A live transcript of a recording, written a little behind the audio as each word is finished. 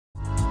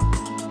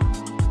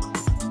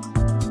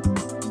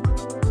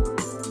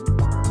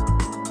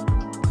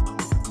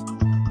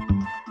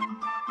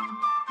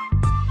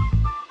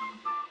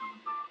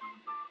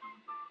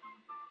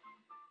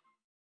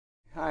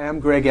I'm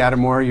Greg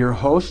Adamore, your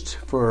host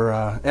for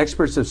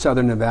Experts of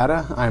Southern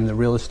Nevada. I'm the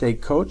real estate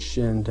coach,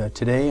 and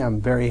today I'm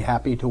very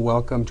happy to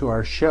welcome to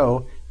our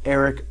show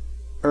Eric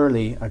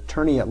Earley,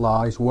 attorney at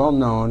law. He's well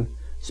known,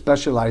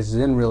 specializes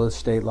in real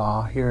estate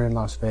law here in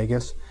Las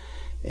Vegas,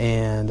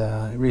 and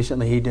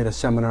recently he did a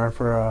seminar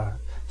for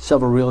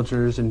several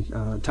realtors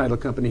and title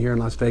company here in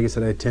Las Vegas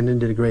that I attended,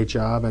 did a great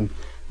job, and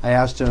I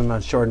asked him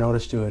on short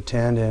notice to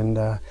attend, and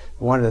I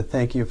wanted to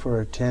thank you for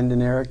attending,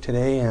 Eric,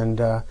 today. And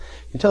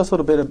you tell us a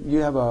little bit you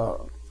have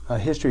a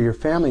history. Your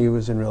family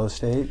was in real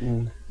estate,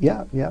 and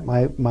yeah.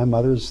 My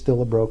mother's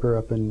still a broker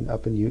up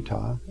in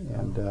Utah,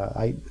 and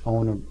I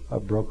own a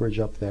brokerage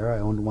up there. I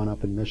owned one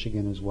up in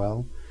Michigan as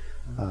well.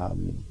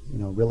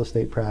 Real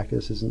estate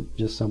practice isn't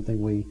just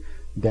something we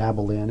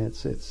dabble in.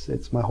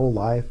 It's my whole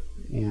life,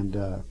 and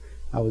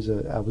I was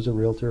a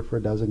realtor for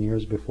a dozen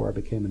years before I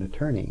became an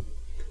attorney.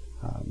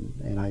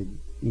 And I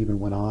even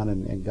went on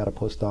and got a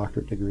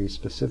postdoctorate degree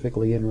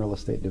specifically in real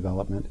estate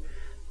development.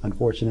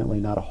 Unfortunately,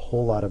 not a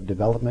whole lot of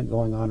development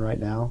going on right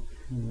now,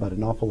 but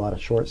an awful lot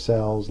of short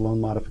sales, loan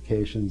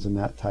modifications, and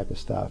that type of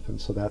stuff. And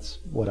so that's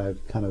what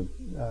I've kind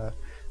of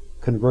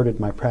converted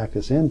my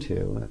practice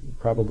into.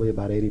 Probably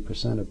about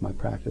 80% of my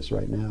practice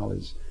right now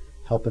is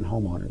helping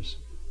homeowners.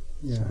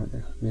 Yeah,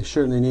 so. You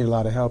certainly need a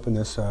lot of help in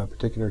this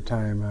particular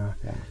time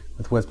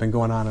with what's been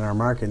going on in our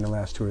market in the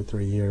last 2 or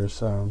 3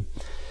 years.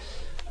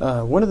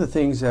 One of the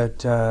things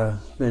that's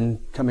been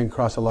coming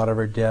across a lot of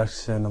our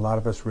desks, and a lot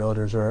of us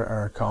realtors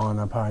are calling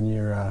upon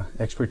your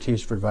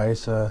expertise for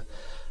advice.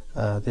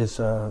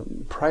 This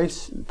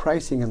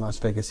pricing in Las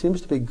Vegas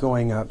seems to be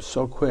going up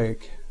so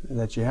quick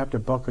that you have to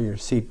buckle your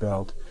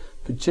seatbelt,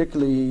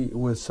 particularly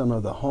with some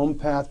of the home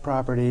path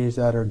properties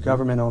that are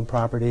government-owned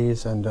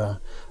properties, and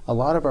a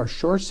lot of our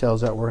short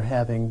sales that we're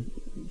having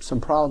some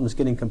problems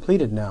getting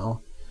completed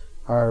now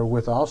are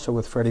also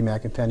with Freddie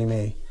Mac and Fannie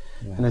Mae.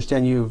 Yeah. I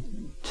understand you've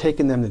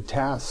taken them to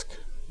task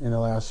in the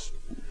last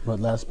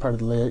part of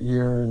the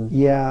year. And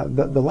yeah,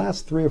 the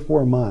last 3 or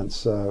 4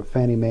 months,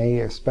 Fannie Mae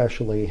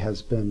especially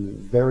has been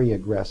very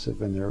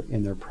aggressive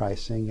in their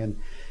pricing,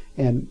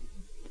 and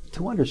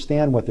to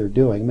understand what they're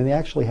doing. I mean, they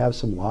actually have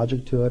some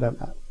logic to it.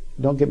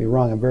 Don't get me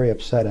wrong, I'm very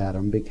upset at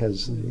them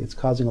because it's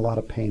causing a lot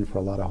of pain for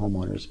a lot of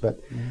homeowners.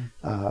 But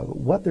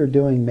what they're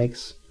doing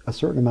makes a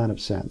certain amount of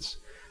sense.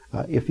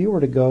 If you were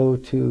to go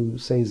to,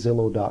 say,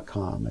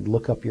 Zillow.com and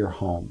look up your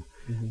home,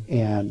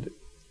 and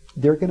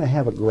they're going to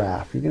have a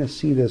graph. You're going to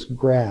see this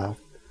graph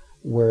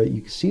where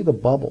you see the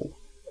bubble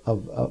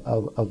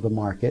of the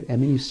market,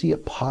 and then you see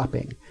it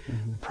popping.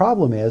 The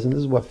problem is, and this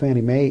is what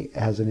Fannie Mae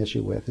has an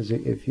issue with, is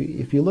if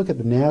you look at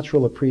the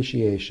natural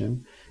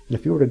appreciation, and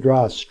if you were to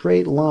draw a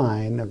straight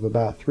line of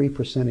about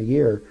 3% a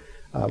year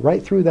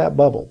right through that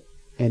bubble,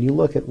 and you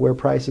look at where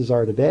prices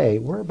are today,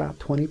 we're about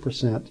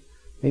 20%,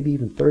 maybe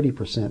even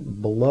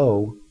 30%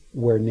 below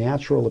where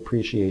natural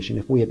appreciation,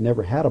 if we had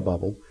never had a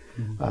bubble,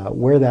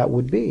 where that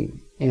would be.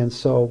 And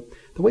so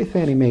the way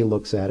Fannie Mae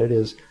looks at it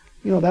is,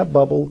 that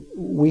bubble,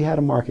 we had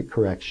a market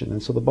correction,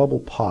 and so the bubble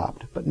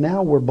popped. But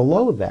now we're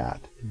below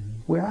that.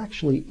 We're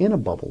actually in a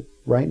bubble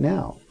right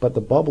now, but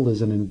the bubble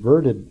is an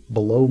inverted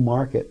below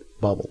market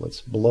bubble.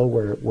 It's below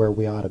where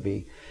we ought to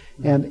be.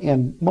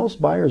 And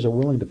most buyers are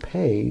willing to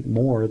pay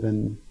more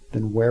than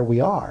where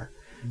we are.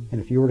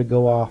 And if you were to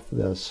go off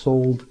the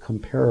sold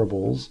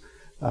comparables,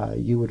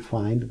 you would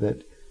find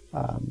that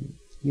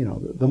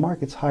the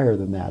market's higher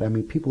than that. I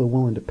mean, people are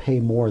willing to pay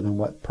more than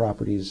what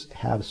properties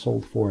have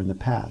sold for in the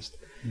past.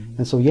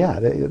 And so,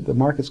 the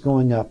market's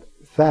going up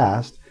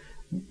fast,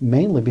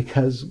 mainly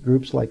because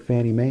groups like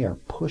Fannie Mae are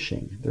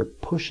pushing. They're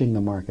pushing the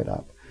market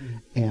up.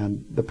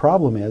 And the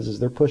problem is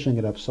they're pushing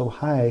it up so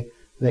high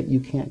that you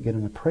can't get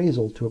an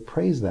appraisal to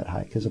appraise that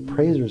high, because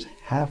appraisers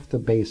have to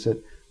base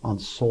it on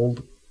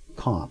sold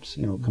comps,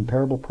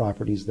 comparable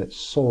properties that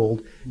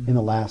sold in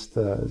the last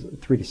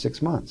 3 to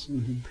 6 months.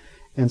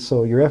 And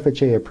so your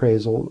FHA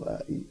appraisal,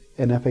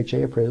 an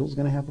FHA appraisal is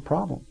going to have a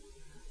problem.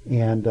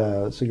 And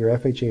so your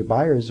FHA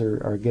buyers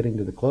are getting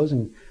to the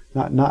closing,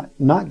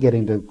 not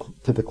getting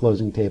to the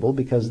closing table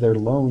because their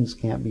loans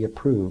can't be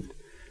approved.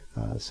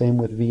 Same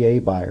with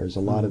VA buyers. A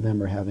lot of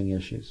them are having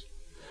issues.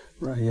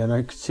 Right, yeah, and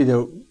I can see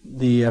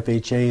the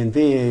FHA and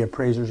VA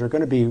appraisers are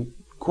going to be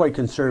quite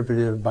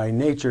conservative by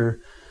nature.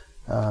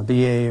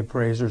 VA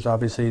appraisers,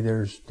 obviously,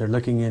 they're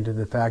looking into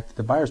the fact that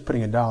the buyer's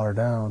putting $1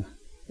 down,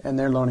 and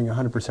they're loaning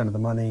 100% of the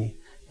money.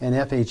 And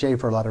FHA,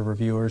 for a lot of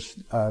reviewers,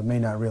 may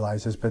not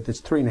realize this, but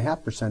it's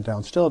 3.5%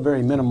 down, still a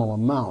very minimal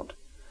amount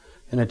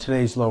in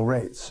today's low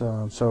rates.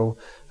 So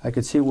I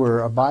could see where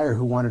a buyer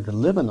who wanted to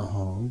live in the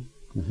home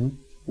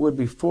would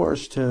be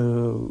forced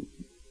to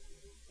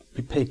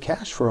pay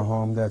cash for a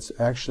home that's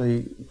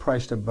actually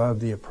priced above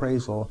the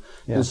appraisal.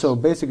 Yes. And so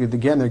basically,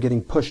 again, they're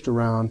getting pushed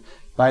around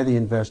by the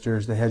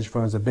investors, the hedge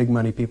funds, the big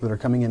money people that are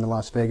coming into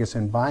Las Vegas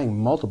and buying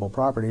multiple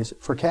properties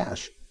for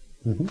cash.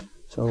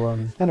 So,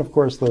 and of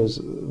course,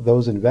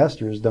 those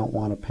investors don't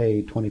want to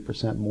pay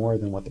 20% more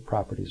than what the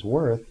property's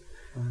worth,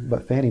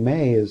 but Fannie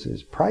Mae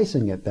is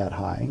pricing it that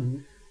high.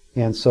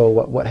 And so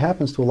what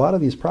happens to a lot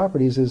of these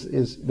properties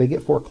is they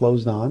get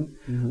foreclosed on,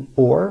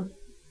 or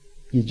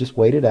you just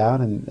wait it out,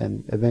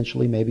 and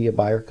eventually maybe a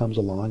buyer comes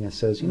along and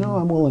says, you know,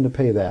 I'm willing to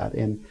pay that.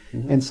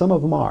 And some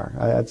of them are.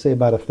 I'd say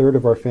about a third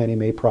of our Fannie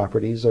Mae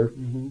properties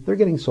they're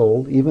getting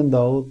sold, even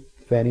though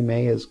Fannie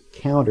Mae is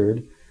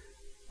countered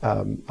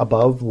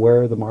above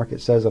where the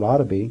market says it ought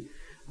to be.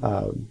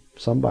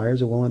 Some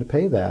buyers are willing to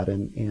pay that,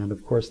 and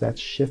of course that's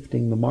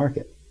shifting the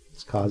market.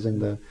 It's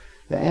causing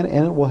and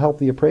it will help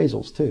the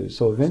appraisals too.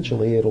 So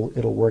eventually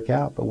it'll work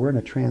out. But we're in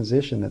a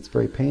transition that's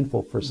very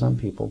painful for some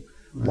people.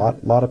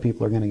 Right. A lot of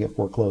people are going to get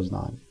foreclosed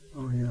on.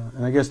 Oh yeah,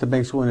 and I guess the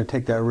bank's willing to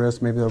take that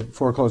risk. Maybe they'll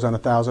foreclose on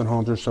 1,000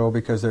 homes or so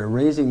because they're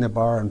raising the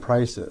bar in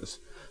prices.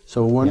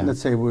 So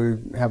let's say we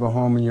have a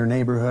home in your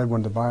neighborhood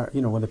when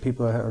when the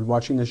people are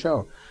watching the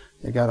show,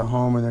 they got a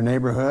home in their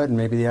neighborhood, and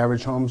maybe the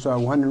average home's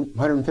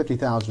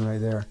 150,000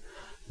 right there.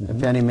 And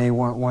Fannie Mae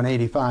want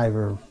 185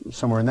 or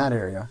somewhere in that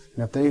area.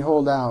 And if they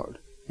hold out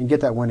and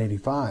get that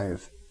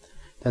 185,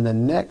 then the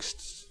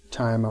next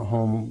time a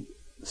home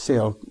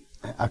sale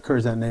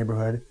occurs in that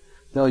neighborhood,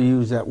 they'll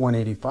use that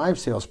 185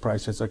 sales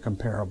price as a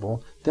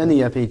comparable. Then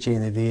the FHA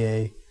and the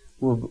VA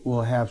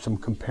will have some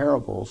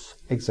comparables.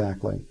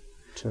 Exactly.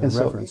 To and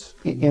reference.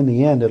 So in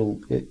the end,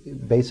 it'll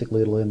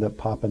end up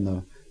popping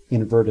the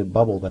inverted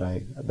bubble that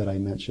I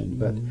mentioned.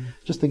 But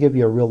just to give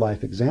you a real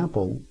life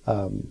example,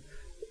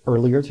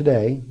 earlier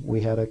today we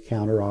had a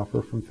counter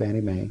offer from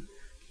Fannie Mae,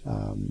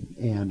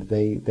 and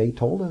they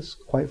told us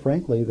quite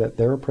frankly that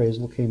their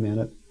appraisal came in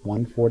at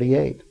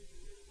 148,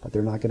 but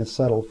they're not going to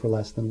settle for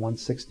less than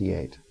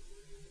 168.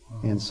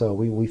 And so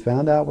we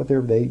found out what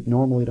they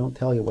normally don't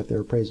tell you what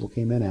their appraisal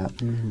came in at,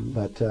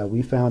 but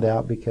we found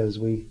out because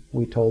we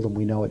told them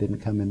we know it didn't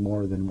come in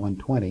more than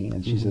 120,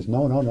 and she says,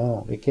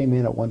 no, it came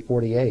in at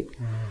 148,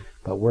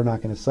 but we're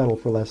not going to settle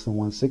for less than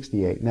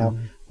 168. Now,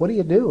 what do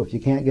you do if you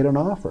can't get an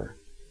offer?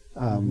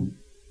 I'll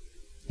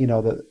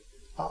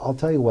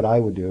tell you what I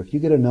would do. If you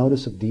get a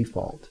notice of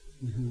default,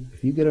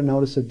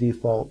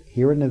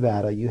 here in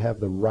Nevada, you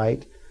have the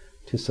right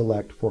to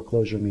select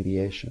foreclosure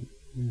mediation.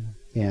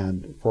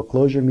 And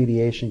foreclosure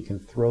mediation can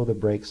throw the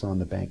brakes on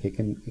the bank. It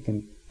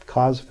can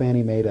cause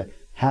Fannie Mae to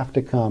have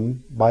to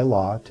come by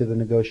law to the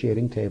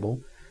negotiating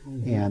table,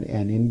 and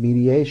in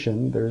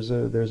mediation there's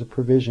a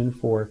provision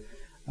for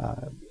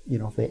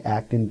if they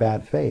act in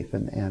bad faith,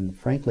 and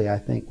frankly I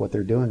think what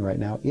they're doing right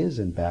now is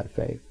in bad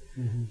faith.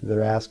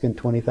 They're asking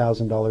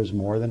 $20,000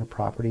 more than a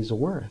property's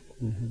worth,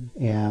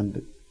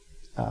 and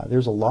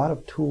there's a lot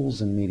of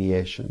tools in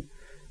mediation.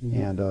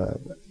 And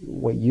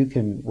what you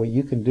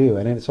can do,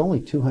 and it's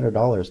only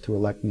 $200 to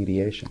elect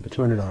mediation.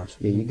 $200.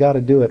 Yeah, you got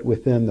to do it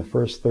within the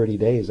first 30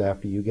 days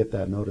after you get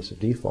that notice of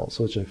default.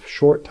 So it's a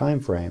short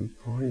time frame.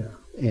 Oh yeah.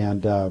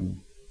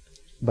 And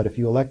but if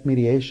you elect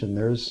mediation,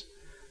 there's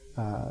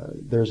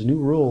new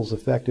rules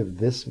effective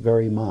this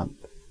very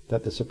month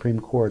that the Supreme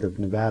Court of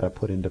Nevada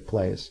put into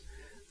place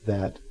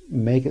that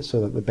make it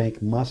so that the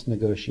bank must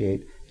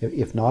negotiate,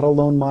 if not a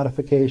loan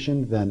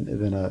modification,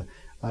 then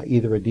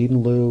either a deed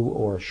in lieu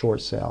or a short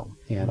sale.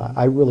 And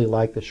I really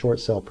like the short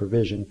sale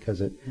provision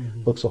because it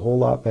looks a whole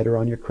lot better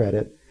on your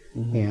credit.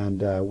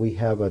 And we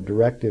have a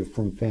directive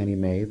from Fannie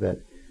Mae that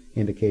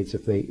indicates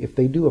if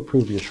they do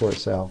approve your short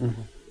sale,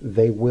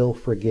 they will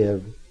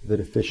forgive the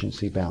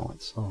deficiency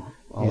balance. All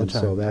the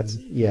time. So that's,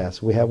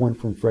 yes, we have one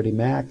from Freddie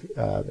Mac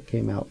that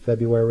came out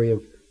February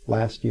of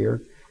last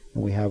year,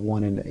 and we have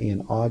one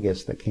in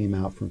August that came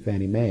out from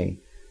Fannie Mae,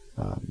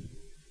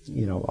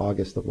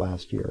 August of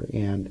last year.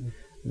 And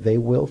they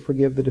will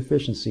forgive the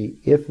deficiency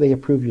if they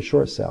approve your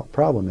short sale.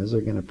 Problem is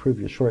they're going to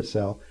approve your short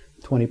sale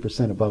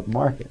 20% above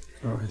market.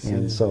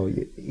 And so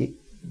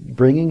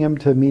bringing them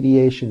to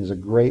mediation is a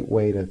great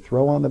way to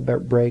throw on the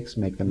brakes,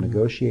 make them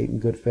negotiate in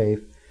good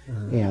faith,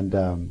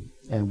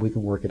 and we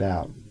can work it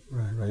out.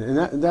 Right.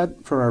 And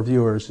that for our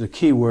viewers is a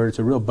key word. It's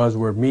a real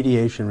buzzword,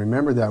 mediation.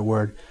 Remember that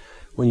word.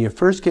 When you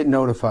first get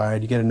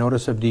notified, you get a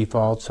notice of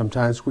default.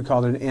 Sometimes we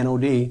call it an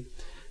NOD.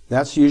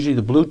 That's usually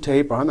the blue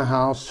tape on the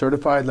house,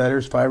 certified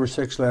letters, 5 or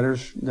 6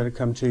 letters that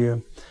come to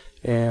you.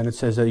 And it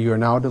says that you are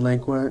now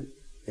delinquent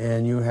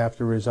and you have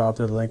to resolve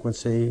the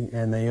delinquency.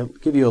 And they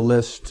give you a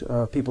list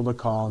of people to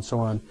call and so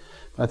on.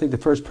 But I think the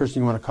first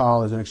person you want to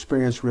call is an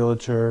experienced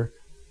realtor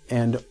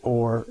and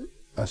or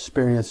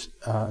experienced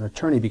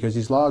attorney, because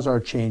these laws are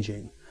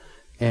changing.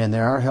 And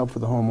there are help for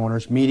the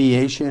homeowners.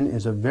 Mediation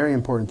is a very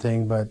important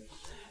thing, but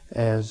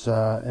as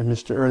and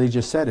Mr. Earley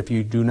just said, if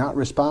you do not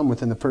respond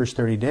within the first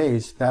 30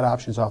 days, that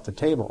option's off the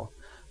table.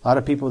 A lot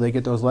of people, they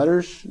get those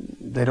letters,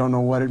 they don't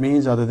know what it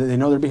means, other than they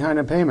know they're behind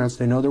on payments,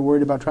 they know they're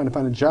worried about trying to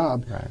find a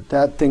job. Right.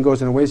 That thing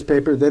goes in a waste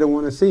paper, they don't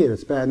want to see it,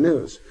 it's bad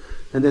news.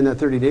 And then that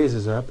 30 days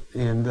is up,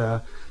 and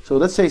so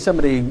let's say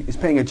somebody is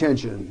paying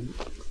attention,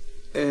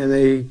 and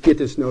they get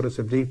this notice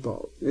of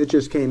default. It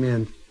just came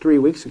in 3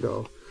 weeks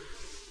ago.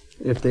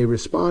 If they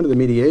respond to the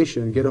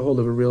mediation, get a hold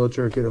of a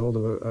realtor, get a hold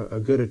of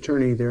a good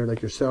attorney there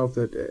like yourself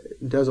that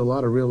does a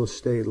lot of real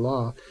estate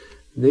law,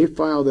 they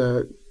file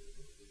the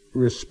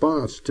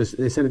response.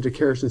 They send it to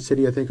Carson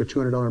City, I think, a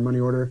 $200 money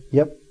order.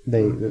 Yep,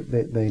 they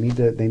need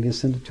to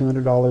send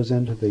 $200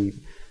 into the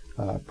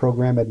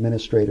program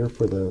administrator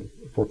for the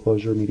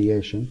foreclosure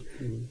mediation,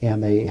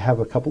 and they have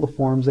a couple of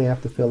forms they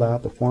have to fill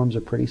out. The forms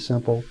are pretty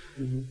simple,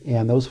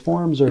 and those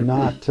forms are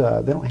not,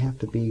 they don't have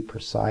to be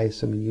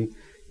precise. I mean,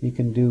 you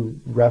can do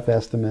rough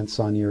estimates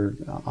on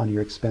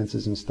your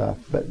expenses and stuff,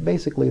 but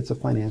basically it's a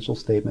financial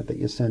statement that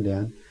you send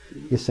in.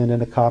 You send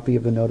in a copy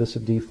of the notice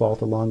of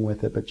default along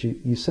with it, but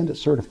you send it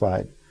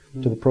certified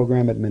to the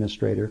program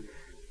administrator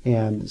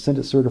and send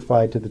it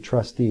certified to the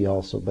trustee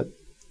also. But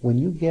when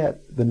you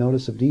get the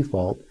notice of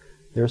default,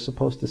 they're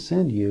supposed to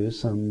send you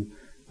some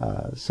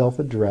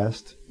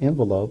self-addressed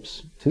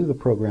envelopes to the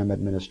program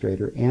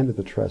administrator and to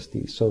the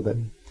trustee, so that,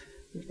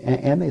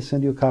 and they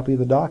send you a copy of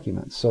the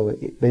documents. So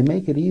they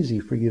make it easy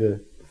for you to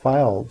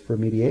file for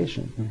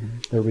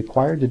mediation. They're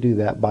required to do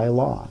that by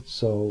law.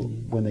 So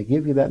when they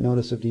give you that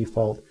notice of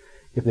default,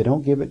 if they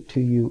don't give it to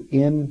you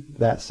in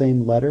that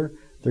same letter,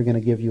 they're going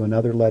to give you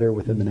another letter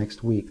within the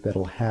next week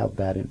that'll have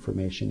that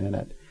information in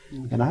it.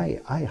 And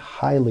I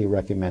highly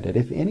recommend it.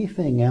 If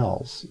anything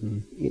else,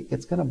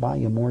 it's going to buy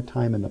you more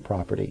time in the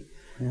property.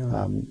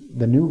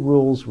 The new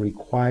rules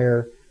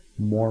require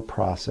more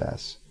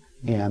process,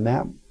 and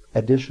that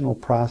additional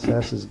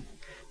process is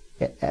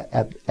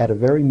at a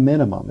very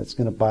minimum, it's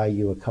going to buy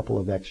you a couple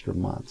of extra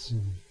months.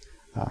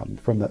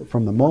 From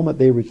the moment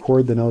they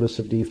record the notice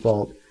of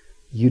default,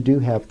 you do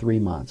have 3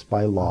 months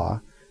by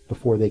law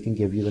before they can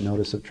give you the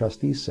notice of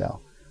trustee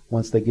sale.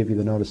 Once they give you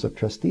the notice of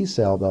trustee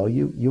sale, though,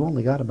 you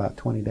only got about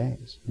 20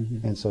 days.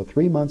 And so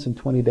 3 months and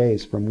 20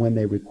 days from when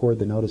they record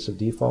the notice of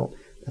default,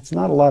 that's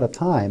not a lot of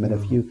time. And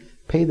if you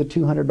pay the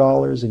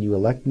 $200 and you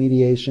elect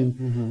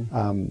mediation,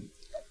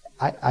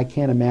 I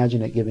can't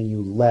imagine it giving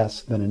you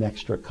less than an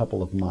extra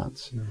couple of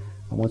months.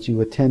 And once you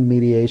attend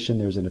mediation,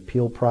 there's an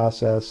appeal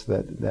process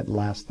that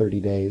lasts 30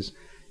 days.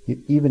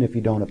 Even if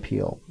you don't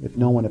appeal, if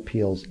no one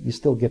appeals, you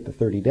still get the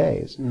 30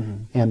 days.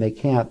 And they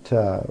can't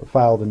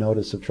file the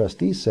notice of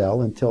trustee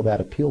sale until that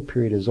appeal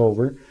period is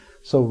over.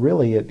 So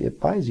really, it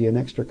buys you an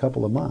extra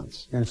couple of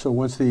months. And so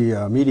once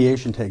the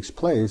mediation takes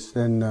place,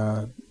 then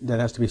that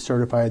has to be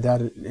certified.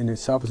 That in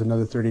itself is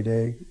another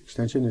 30-day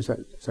extension. Is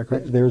that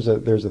correct? There's a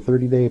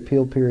 30-day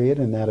appeal period,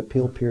 and that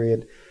appeal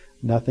period,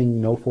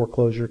 no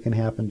foreclosure can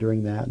happen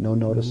during that. No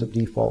notice of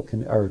default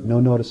or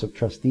no notice of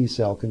trustee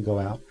sale can go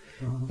out.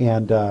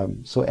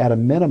 And so at a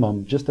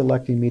minimum, just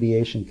electing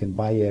mediation can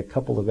buy you a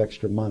couple of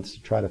extra months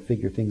to try to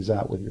figure things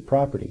out with your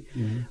property.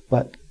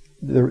 But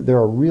there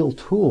are real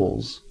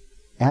tools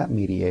at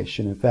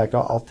mediation. In fact,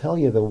 I'll tell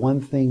you the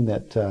one thing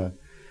that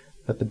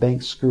the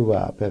banks screw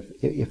up.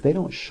 If they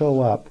don't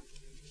show up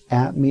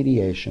at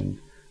mediation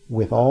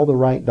with all the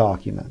right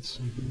documents,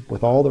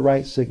 with all the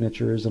right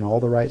signatures and all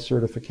the right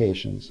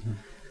certifications,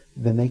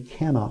 then they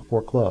cannot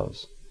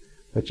foreclose.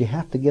 But you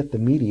have to get the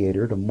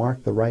mediator to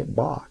mark the right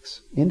box,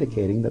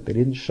 indicating that they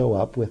didn't show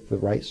up with the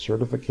right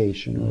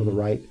certification or the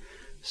right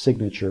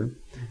signature.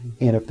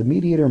 And if the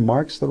mediator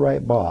marks the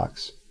right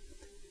box,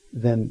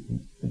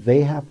 then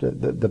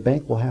the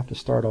bank will have to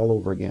start all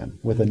over again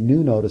with a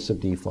new notice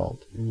of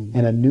default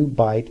and a new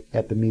bite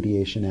at the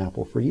mediation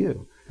apple for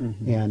you.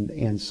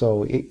 And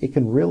so it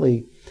can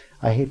really,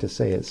 I hate to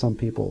say it, some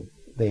people,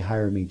 they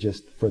hire me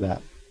just for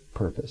that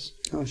purpose.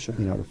 Oh, sure.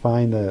 To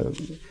find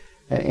the...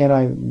 And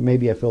I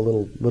feel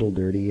a little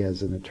dirty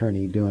as an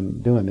attorney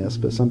doing this,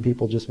 but some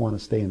people just want to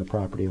stay in the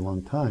property a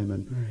long time,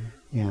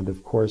 and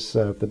of course,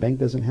 if the bank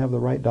doesn't have the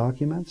right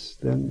documents,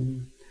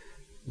 then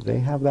they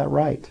have that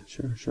right.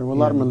 Sure. Well, a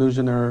lot of them are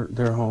losing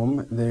their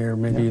home. They're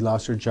maybe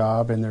lost their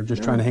job, and they're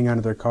just trying to hang on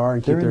to their car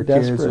and keep their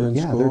kids in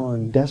school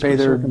and pay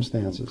their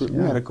circumstances.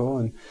 medical.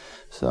 And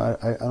so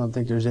I don't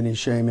think there's any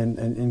shame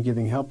in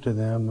giving help to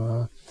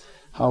them.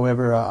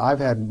 However, I've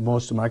had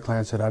most of my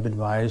clients that I've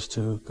advised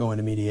to go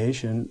into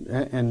mediation,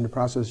 and the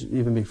process,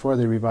 even before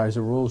they revised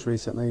the rules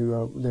recently,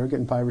 they're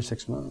getting 5 or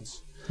 6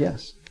 months.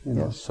 Yes.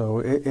 So,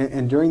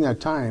 and during that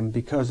time,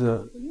 because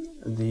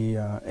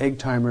the egg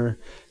timer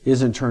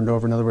isn't turned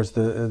over, in other words,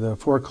 the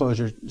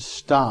foreclosure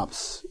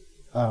stops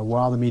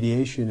while the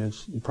mediation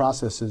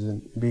process is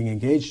being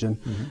engaged in,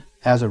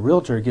 as a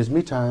realtor, it gives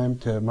me time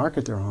to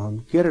market their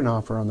home, get an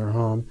offer on their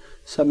home,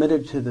 submit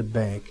it to the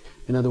bank.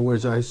 In other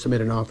words, I submit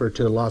an offer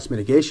to the loss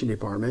mitigation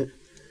department,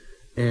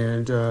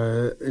 and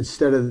and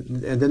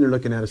then they're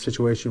looking at a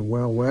situation.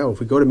 Well, if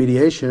we go to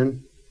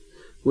mediation,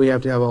 we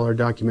have to have all our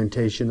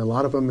documentation. A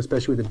lot of them,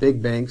 especially with the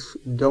big banks,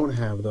 don't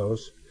have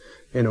those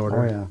in order.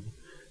 Oh,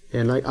 yeah.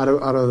 And like out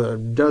of the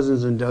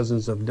dozens and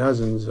dozens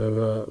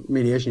of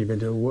mediation you've been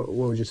to, what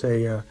would you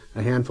say a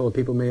handful of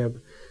people may have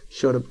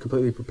showed up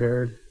completely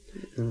prepared?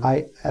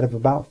 Out of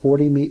about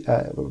 40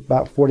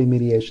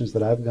 mediations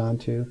that I've gone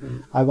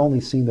to, I've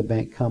only seen the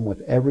bank come with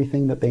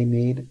everything that they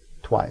need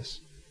twice.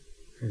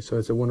 Okay, so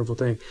it's a wonderful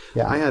thing.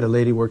 Yeah. I had a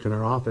lady worked in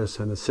our office,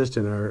 an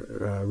assistant in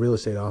our real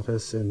estate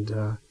office,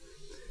 and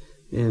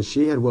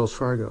she had Wells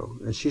Fargo,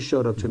 and she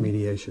showed up to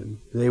mediation.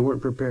 They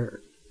weren't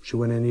prepared. She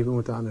went in even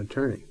without an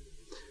attorney.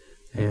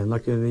 And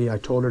luckily, I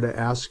told her to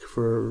ask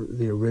for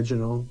the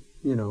original,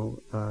 no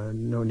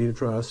need of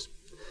trust.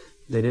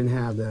 They didn't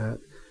have that.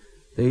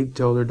 They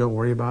told her, don't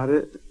worry about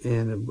it,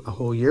 and a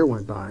whole year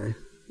went by,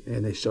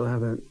 and they still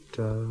haven't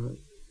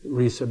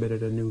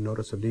resubmitted a new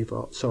notice of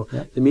default. So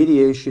Yep. the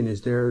mediation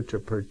is there to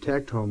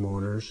protect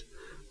homeowners.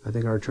 I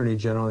think our Attorney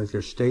General, I think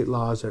there's state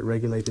laws that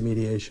regulate the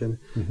mediation,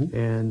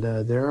 and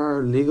there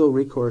are legal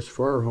recourse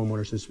for our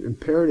homeowners. It's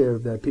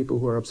imperative that people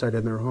who are upside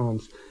in their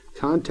homes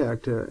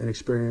contact an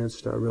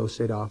experienced real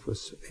estate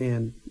office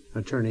and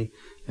attorney,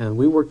 and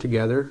we work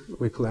together,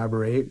 we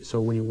collaborate. So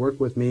when you work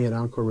with me at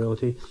Encore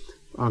Realty,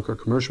 Encore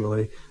Commercial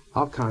Realty,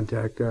 I'll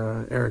contact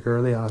Eric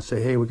Earley. I'll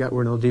say, hey, we're in a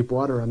little deep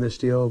water on this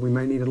deal. We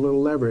might need a little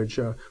leverage.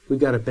 We've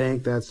got a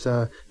bank that's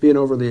being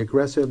overly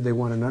aggressive. They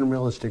want an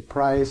unrealistic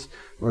price,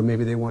 or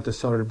maybe they want the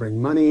seller to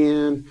bring money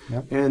in,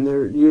 and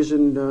they're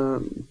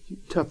using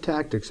tough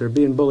tactics. They're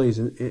being bullies,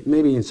 and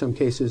maybe in some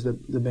cases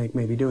the bank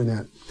may be doing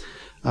that.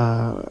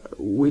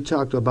 We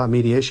talked about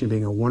mediation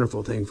being a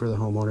wonderful thing for the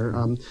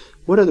homeowner.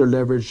 What other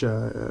leverage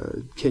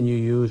can you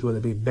use, whether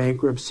it be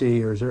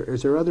bankruptcy, or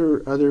is there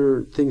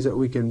other things that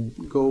we can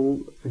go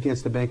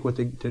against the bank with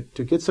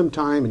to get some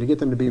time and to get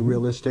them to be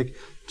realistic,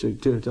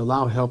 to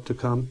allow help to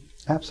come?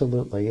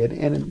 Absolutely,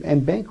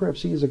 and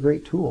bankruptcy is a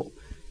great tool.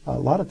 A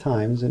lot of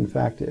times, in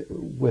fact,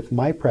 with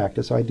my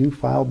practice, I do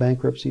file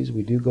bankruptcies.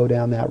 We do go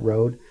down that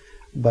road,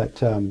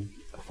 but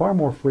far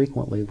more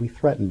frequently, we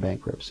threaten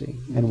bankruptcy,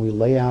 and we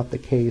lay out the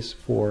case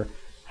for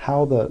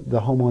how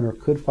the homeowner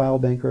could file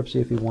bankruptcy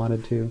if he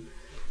wanted to,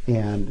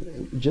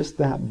 and just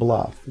that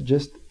bluff,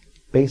 just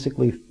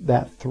basically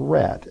that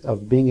threat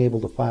of being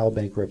able to file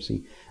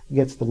bankruptcy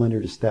gets the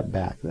lender to step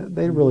back.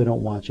 They really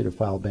don't want you to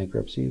file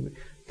bankruptcy,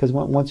 because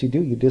once you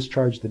do, you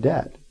discharge the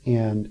debt,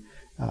 and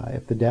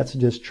if the debt's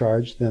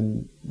discharged,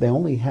 then the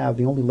only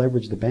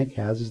leverage the bank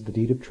has is the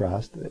deed of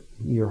trust.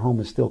 Your home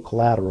is still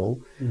collateral,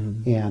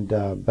 and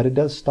but it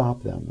does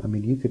stop them. I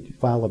mean, you could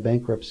file a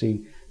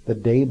bankruptcy the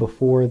day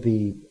before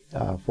the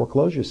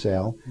foreclosure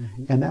sale,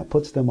 and that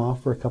puts them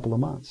off for a couple of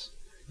months,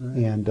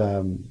 and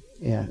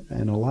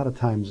a lot of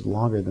times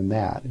longer than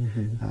that.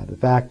 The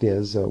fact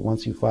is,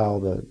 once you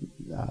file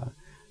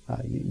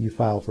you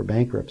file for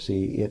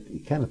bankruptcy,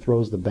 it kind of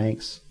throws the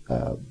bank's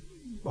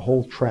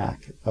whole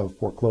track of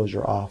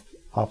foreclosure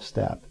off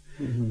step,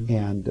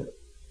 and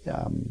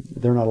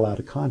they're not allowed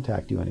to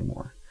contact you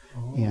anymore.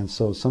 And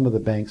so some of the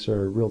banks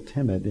are real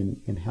timid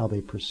in how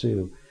they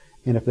pursue,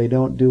 and if they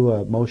don't do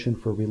a motion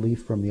for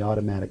relief from the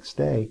automatic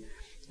stay,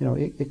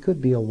 it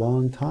could be a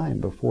long time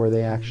before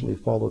they actually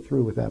follow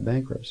through with that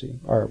bankruptcy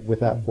or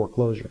with that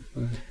foreclosure.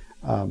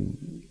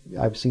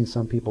 I've seen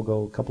some people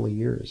go a couple of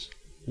years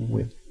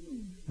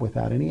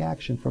without any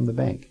action from the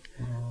bank,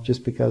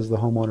 just because the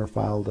homeowner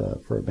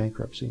filed for a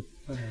bankruptcy.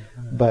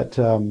 But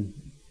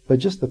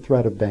just the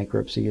threat of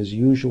bankruptcy is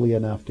usually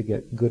enough to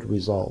get good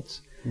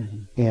results.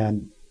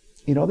 And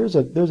there's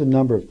a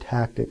number of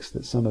tactics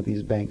that some of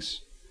these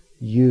banks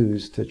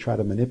use to try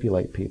to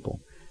manipulate people.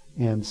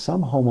 And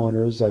some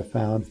homeowners I've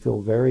found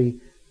feel very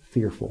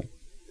fearful,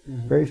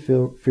 very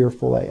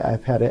fearful.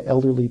 I've had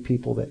elderly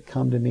people that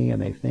come to me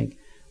and they think,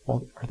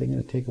 well, are they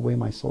going to take away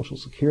my Social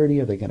Security?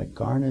 Are they going to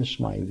garnish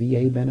my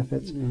VA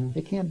benefits?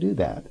 They can't do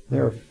that.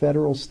 There are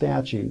federal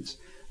statutes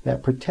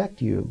that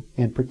protect you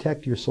and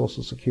protect your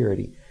Social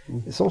Security.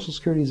 Social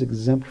Security is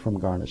exempt from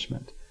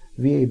garnishment.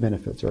 VA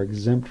benefits are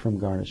exempt from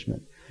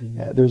garnishment.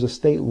 There's a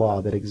state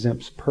law that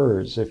exempts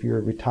PERS. If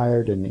you're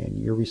retired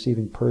and you're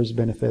receiving PERS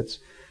benefits,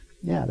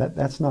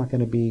 that's not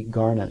going to be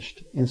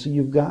garnished. And so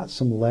you've got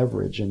some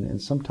leverage,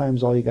 and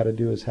sometimes all you got to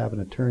do is have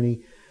an attorney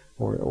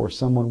or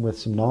someone with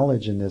some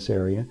knowledge in this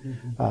area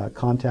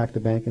contact the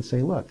bank and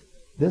say, look,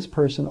 this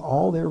person,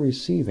 all they're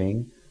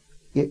receiving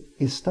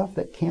is stuff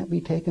that can't be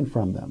taken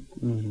from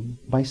them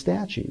by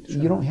statute.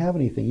 You don't have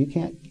anything. You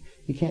can't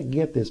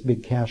get this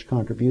big cash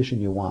contribution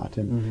you want.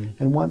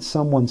 And once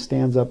someone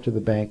stands up to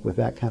the bank with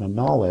that kind of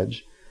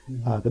knowledge,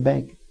 the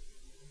bank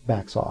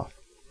backs off.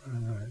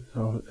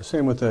 So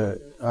same with the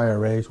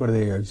IRAs. What are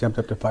they exempt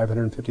up to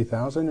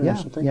 $550,000 or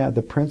something? Yeah,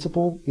 the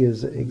principal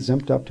is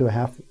exempt up to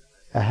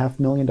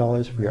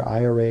 $500,000 for your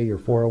IRA, your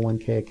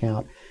 401k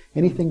account.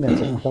 Anything that's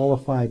a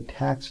qualified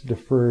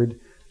tax-deferred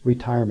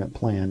retirement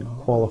plan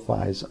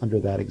qualifies under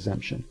that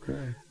exemption.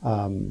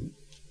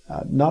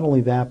 Not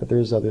only that, but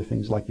there's other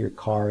things like your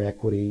car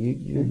equity.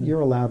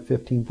 You're allowed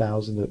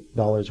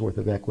 $15,000 worth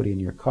of equity in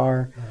your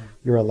car.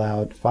 You're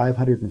allowed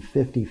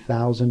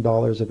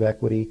 $550,000 of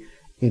equity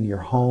in your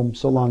home,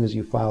 so long as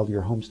you filed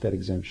your homestead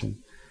exemption,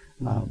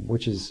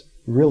 which is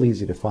real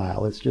easy to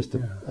file. It's just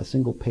a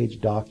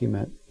single-page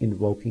document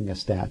invoking a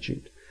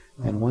statute.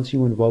 And once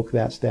you invoke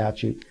that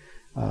statute,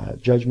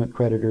 judgment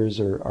creditors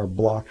are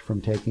blocked from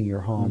taking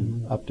your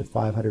home up to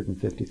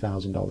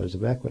 $550,000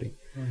 of equity.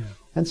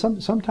 And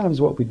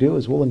sometimes what we do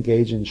is we'll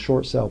engage in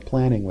short sale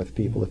planning with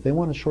people. If they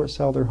want to short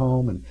sell their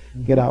home and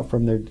get out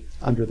from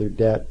under their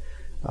debt,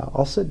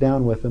 I'll sit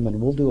down with them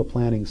and we'll do a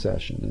planning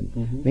session.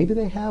 And maybe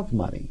they have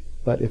money,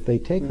 but if they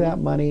take that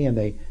money and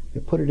they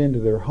put it into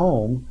their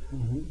home,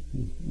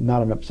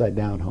 not an upside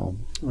down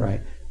home,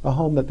 right? A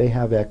home that they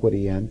have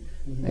equity in,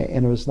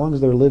 and as long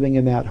as they're living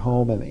in that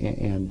home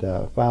and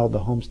filed the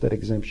homestead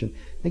exemption,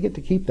 they get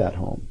to keep that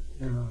home.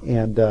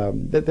 And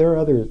there are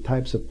other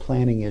types of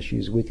planning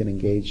issues we can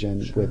engage in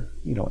with,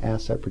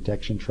 asset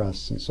protection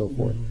trusts and so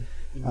forth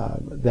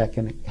that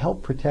can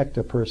help protect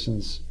a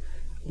person's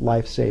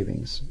life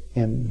savings.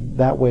 And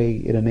that way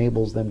it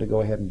enables them to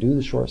go ahead and do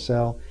the short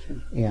sell,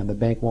 and the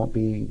bank won't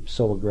be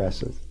so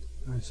aggressive.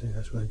 I see.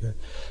 That's really good.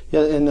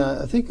 Yeah, and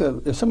I think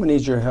if someone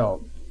needs your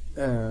help,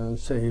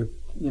 say,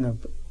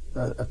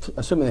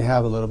 assuming they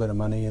have a little bit of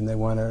money and they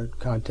want to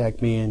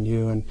contact me and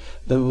you, and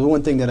the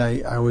one thing that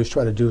I always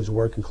try to do is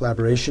work in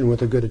collaboration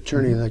with a good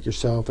attorney like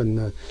yourself,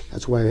 and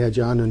that's why I had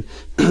you on.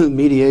 And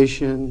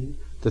mediation,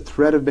 the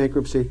threat of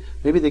bankruptcy,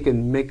 maybe they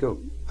can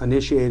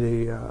initiate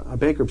a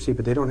bankruptcy,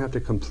 but they don't have to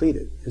complete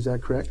it. Is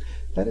that correct?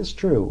 That is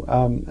true.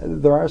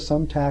 There are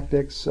some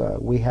tactics.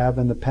 We have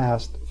in the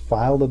past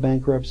filed a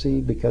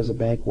bankruptcy because the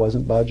bank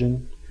wasn't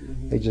budging.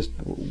 They just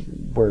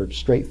were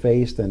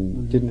straight-faced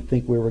and didn't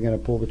think we were going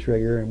to pull the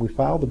trigger, and we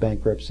filed the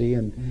bankruptcy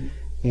and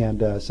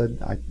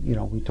said,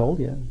 we told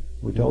you.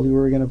 We told you we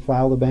were going to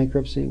file the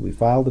bankruptcy. We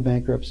filed the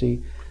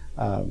bankruptcy.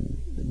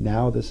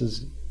 Now this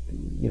is,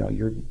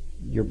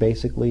 you're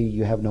basically,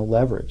 you have no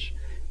leverage.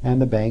 And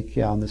the bank,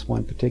 on this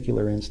one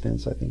particular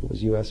instance, I think it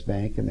was U.S.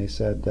 Bank, and they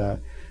said,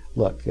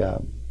 look,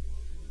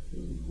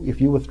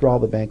 if you withdraw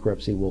the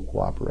bankruptcy, we'll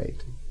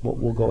cooperate.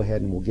 We'll go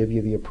ahead and we'll give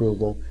you the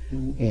approval.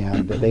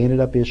 And they ended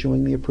up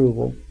issuing the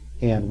approval,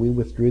 and we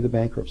withdrew the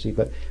bankruptcy.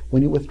 But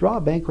when you withdraw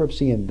a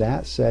bankruptcy in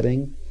that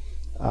setting,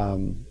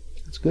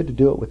 it's good to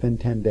do it within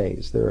 10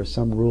 days. There are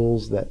some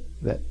rules that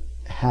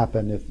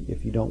happen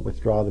if you don't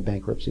withdraw the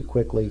bankruptcy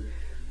quickly.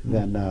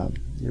 Then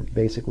you're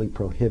basically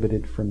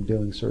prohibited from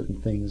doing certain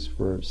things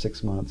for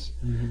 6 months.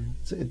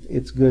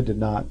 It's good to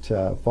not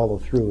follow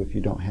through if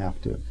you don't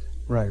have to.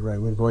 Right.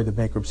 We avoid the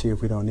bankruptcy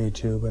if we don't need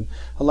to. But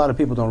a lot of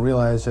people don't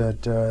realize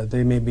that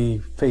they may be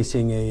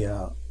facing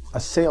a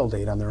sale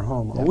date on their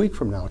home a week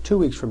from now, 2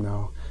 weeks from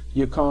now.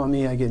 You call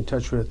me, I get in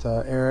touch with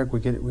Eric.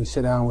 We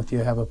sit down with you,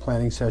 have a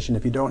planning session.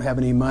 If you don't have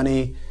any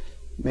money,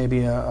 maybe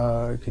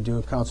you could do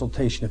a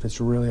consultation if it's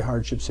a really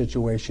hardship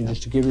situation,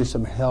 just to give you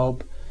some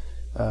help.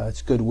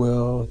 It's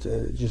goodwill,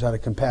 just out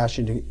of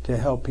compassion to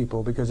help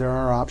people, because there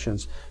are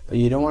options. But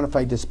you don't want to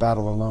fight this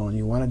battle alone.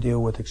 You want to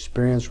deal with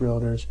experienced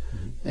realtors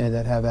and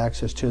that have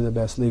access to the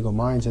best legal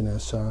minds in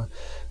this.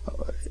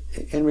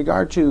 In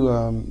regard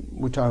to,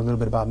 we talked a little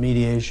bit about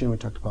mediation, we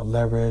talked about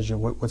leverage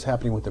and what's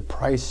happening with the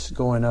price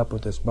going up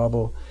with this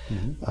bubble.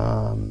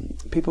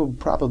 People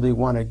probably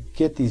want to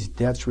get these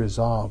debts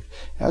resolved.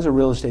 As a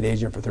real estate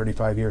agent for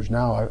 35 years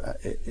now,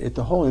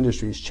 the whole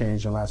industry has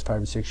changed in the last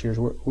 5 or 6 years.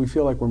 We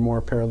feel like we're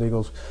more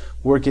paralegals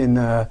working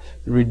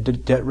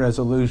debt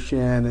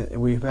resolution.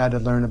 We've had to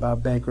learn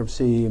about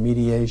bankruptcy,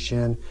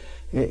 mediation.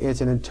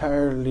 It's an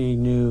entirely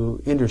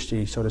new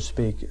industry, so to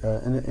speak,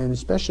 and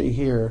especially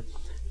here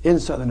in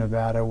Southern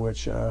Nevada,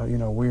 which we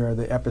are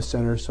the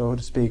epicenter, so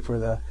to speak, for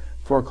the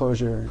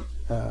foreclosure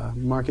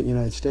market in the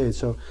United States.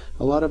 So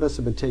a lot of us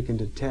have been taken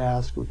to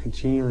task. We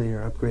continually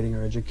are upgrading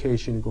our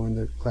education, going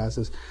to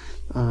classes.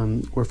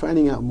 We're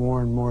finding out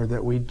more and more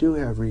that we do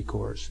have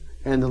recourse,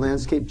 and the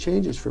landscape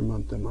changes from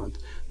month to month.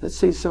 Let's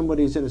say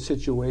somebody's in a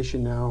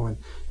situation now,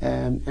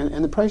 and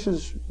the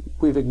prices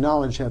we've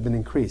acknowledged have been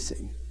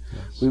increasing.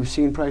 Yes. We've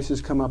seen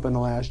prices come up in the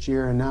last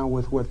year, and now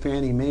with what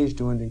Fannie Mae's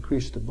doing to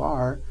increase the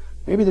bar,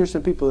 maybe there's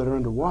some people that are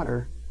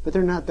underwater, but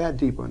they're not that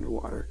deep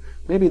underwater.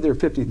 Maybe they're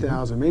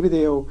 50,000. Maybe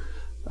they owe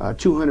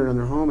 200 on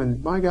their home,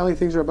 and by golly,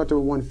 things are about to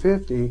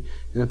 150.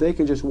 And if they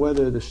can just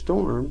weather the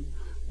storm,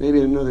 maybe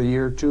in another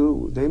year or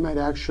two, they might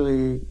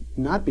actually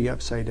not be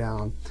upside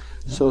down.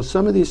 Yeah. So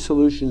some of these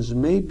solutions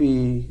may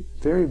be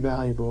very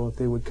valuable if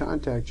they would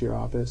contact your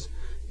office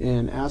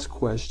and ask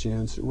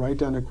questions, write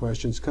down their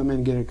questions, come in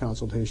and get a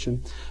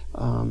consultation.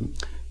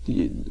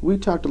 We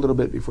talked a little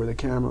bit before the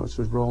camera was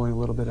rolling a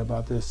little bit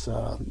about this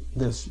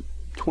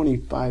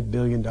 $25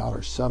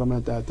 billion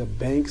settlement that the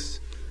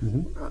banks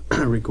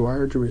are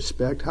required to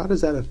respect. How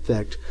does that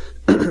affect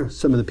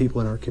some of the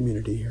people in our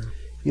community here?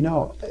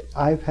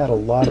 I've had a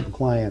lot of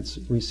clients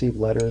receive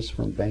letters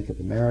from Bank of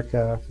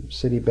America, from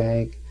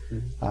Citibank,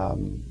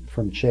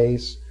 from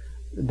Chase,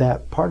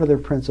 that part of their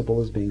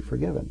principal is being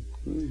forgiven.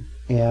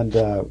 And,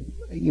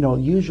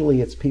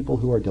 usually it's people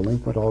who are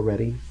delinquent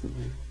already,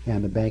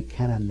 and the bank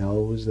kind of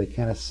knows, they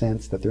kind of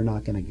sense that they're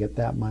not going to get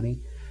that money.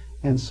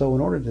 And so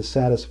in order to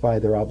satisfy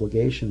their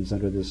obligations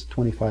under this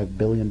 $25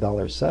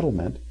 billion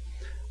settlement,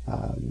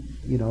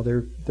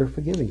 they're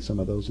forgiving some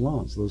of those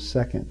loans, those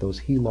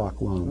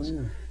HELOC loans.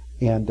 Oh,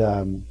 yeah.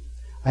 And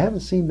I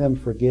haven't seen them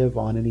forgive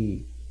on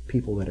any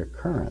people that are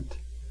current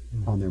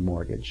on their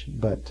mortgage,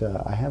 but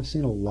I have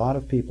seen a lot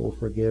of people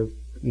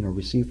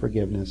receive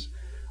forgiveness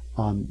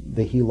on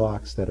the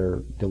HELOCs that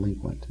are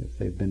delinquent, if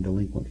they've been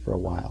delinquent for a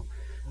while.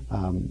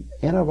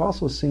 And I've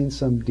also seen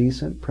some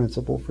decent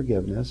principal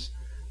forgiveness,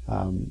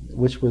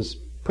 which was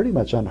pretty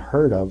much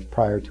unheard of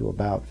prior to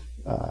about,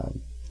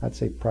 I'd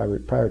say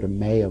prior to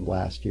May of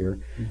last year.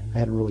 I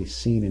hadn't really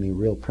seen any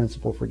real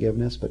principal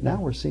forgiveness, but now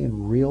we're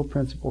seeing real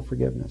principal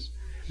forgiveness.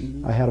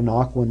 I had an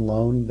Auckland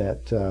loan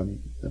that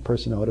the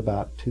person owed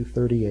about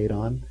 $238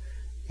 on,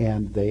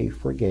 and they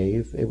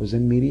forgave. It was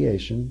in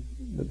mediation,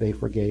 they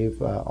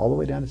forgave all the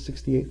way down to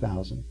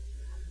 $68,000.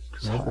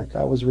 So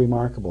that was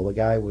remarkable. The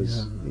guy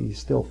was, he's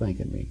still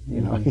thanking me.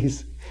 You know,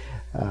 he's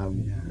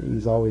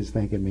always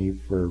thanking me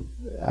for,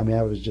 I mean,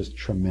 that was just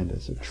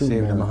tremendous. A true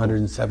saved him miracle.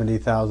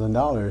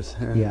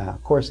 $170,000. Yeah,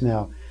 of course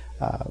now,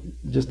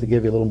 just to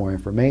give you a little more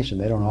information,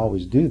 they don't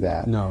always do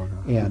that. No.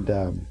 And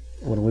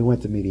when we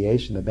went to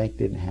mediation, the bank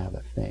didn't have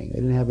a thing. They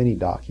didn't have any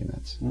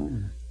documents.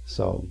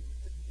 So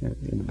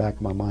in the back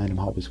of my mind, I'm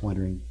always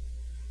wondering,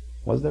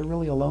 was there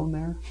really a loan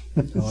there?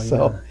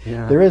 So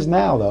there is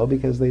now, though,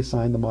 because they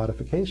signed the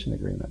modification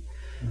agreement.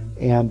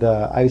 And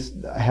I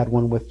had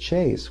one with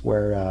Chase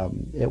where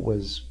it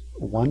was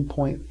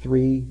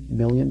 $1.3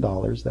 million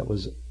that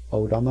was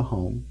owed on the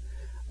home.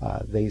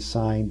 They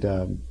signed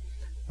a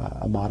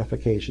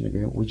modification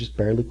agreement. We just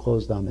barely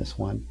closed on this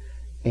one.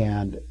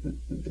 And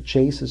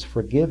Chase is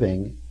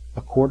forgiving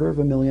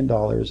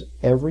 $250,000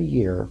 every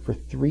year for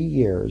 3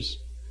 years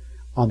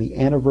on the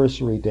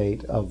anniversary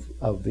date of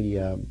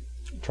the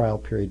trial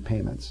period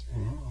payments.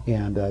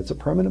 And it's a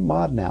permanent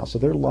mod now, so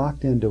they're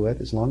locked into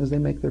it. As long as they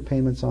make their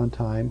payments on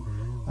time,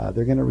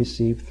 they're going to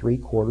receive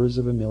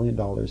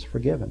 $750,000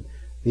 forgiven.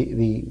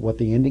 What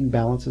the ending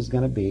balance is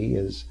going to be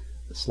is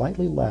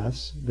slightly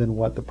less than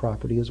what the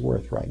property is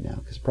worth right now,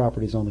 because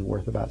property is only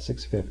worth about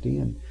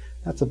 $650,000, and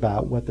that's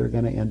about what they're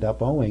going to end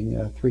up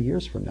owing 3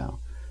 years from now.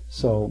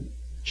 So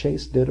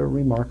Chase did a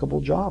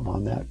remarkable job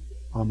on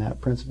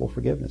that principal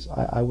forgiveness.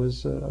 I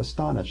was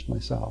astonished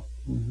myself.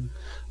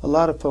 A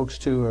lot of folks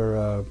too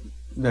are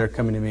they're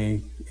coming to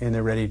me and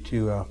they're ready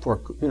to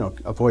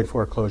avoid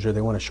foreclosure.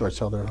 They want to short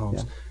sell their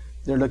homes.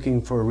 They're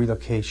looking for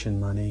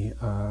relocation money.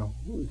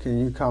 Can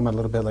you comment a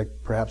little bit, like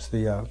perhaps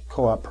the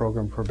co-op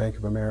program for Bank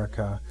of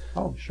America?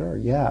 Oh, sure.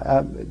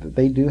 Yeah,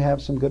 they do have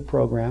some good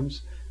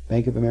programs.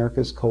 Bank of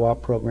America's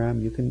co-op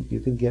program, you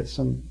can get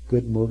some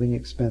good moving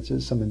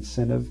expenses, some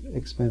incentive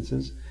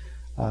expenses.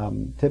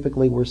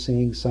 Typically, we're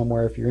seeing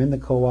somewhere, if you're in the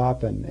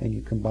co-op and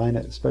you combine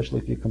it, especially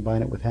if you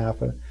combine it with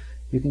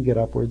you can get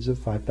upwards of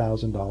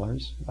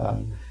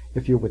 $5,000.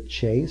 If you're with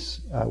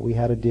Chase, we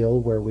had a deal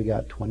where we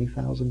got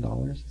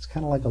 $20,000. It's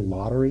kind of like a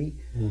lottery.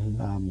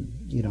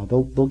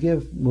 They'll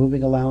give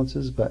moving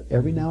allowances, but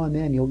every now and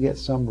then you'll get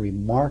some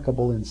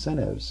remarkable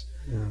incentives.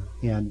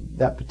 And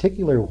that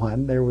particular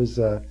one, there was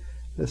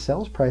the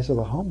sales price of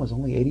the home was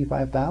only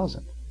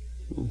 $85,000.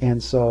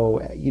 And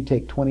so you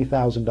take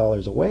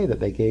 $20,000 away that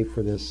they gave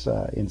for this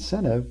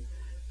incentive,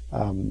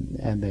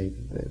 and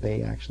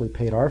they actually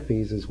paid our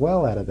fees as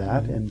well out of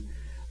that, and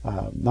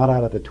not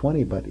out of the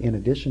 20, but in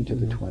addition to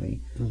the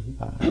 20.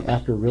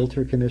 After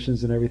realtor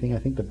commissions and everything, I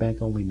think the bank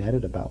only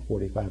netted about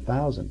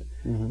 $45,000.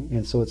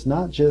 And so it's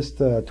not just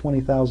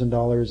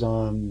 $20,000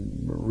 on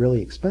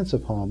really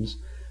expensive homes.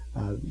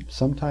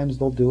 Sometimes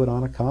they'll do it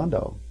on a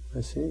condo. I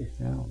see.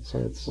 Yeah, so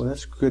it's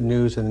that's good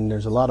news, and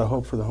there's a lot of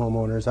hope for the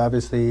homeowners.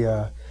 Obviously,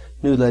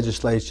 new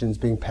legislation is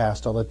being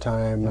passed all the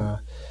time.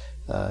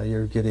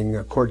 You're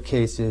getting court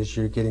cases.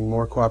 You're getting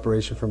more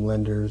cooperation from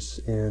lenders,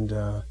 and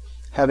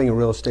having a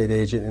real estate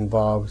agent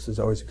involved is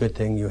always a good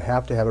thing. You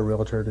have to have a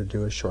realtor to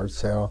do a short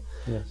sale.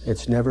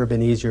 It's never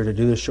been easier to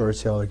do the short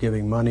sale. They're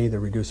giving money.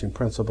 They're reducing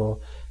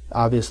principal.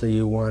 Obviously,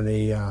 you want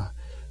to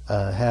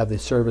have the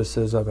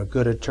services of a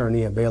good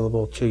attorney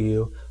available to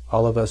you.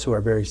 All of us who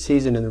are very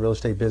seasoned in the real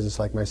estate business,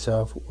 like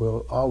myself,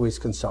 will always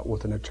consult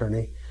with an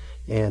attorney.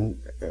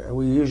 And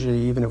we usually,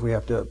 even if we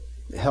have to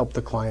help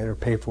the client or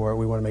pay for it,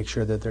 we want to make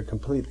sure that they're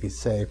completely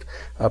safe.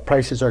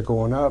 Prices are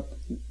going up.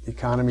 The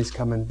economy's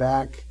coming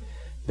back.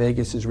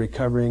 Vegas is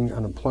recovering.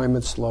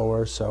 Unemployment's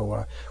slower.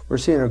 So we're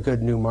seeing a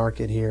good new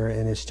market here,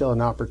 and it's still an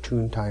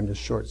opportune time to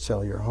short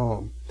sell your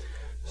home.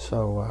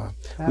 So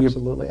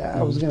absolutely.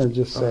 I was going to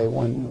just say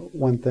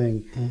one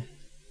thing.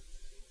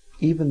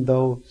 Even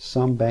though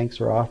some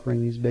banks are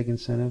offering these big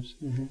incentives,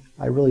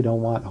 I really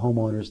don't want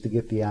homeowners to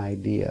get the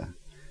idea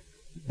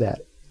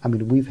that, I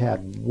mean, we've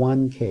had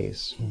one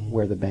case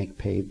where the bank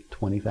paid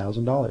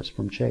 $20,000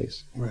 from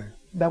Chase.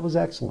 That was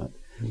excellent.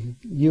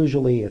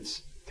 Usually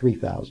it's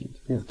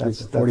 $3,000.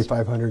 That's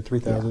 $4,500,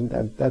 $3,000.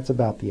 Yeah, that's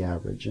about the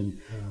average.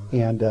 And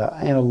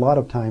a lot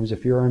of times,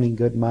 if you're earning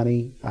good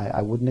money,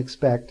 I wouldn't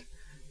expect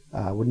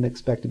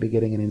to be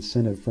getting an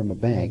incentive from a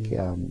bank.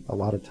 A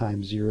lot of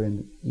times you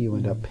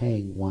end up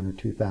paying $1,000 or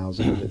 $2,000.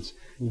 If it's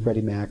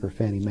Freddie Mac or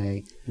Fannie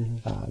Mae,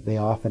 they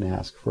often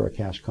ask for a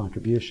cash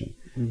contribution.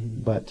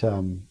 But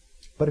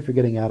if you're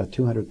getting out of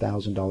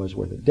 $200,000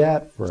 worth of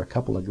debt for a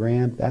couple of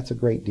grand, that's a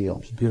great deal.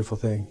 It's a beautiful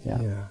thing.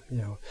 Yeah.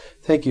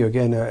 Thank you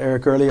again,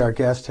 Eric Earley, our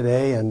guest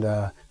today, and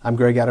I'm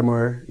Greg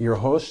Adamore, your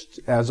host.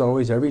 As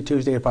always, every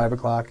Tuesday at 5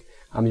 o'clock,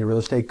 I'm your real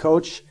estate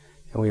coach.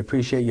 And we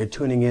appreciate you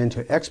tuning in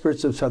to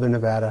Experts of Southern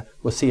Nevada.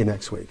 We'll see you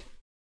next week.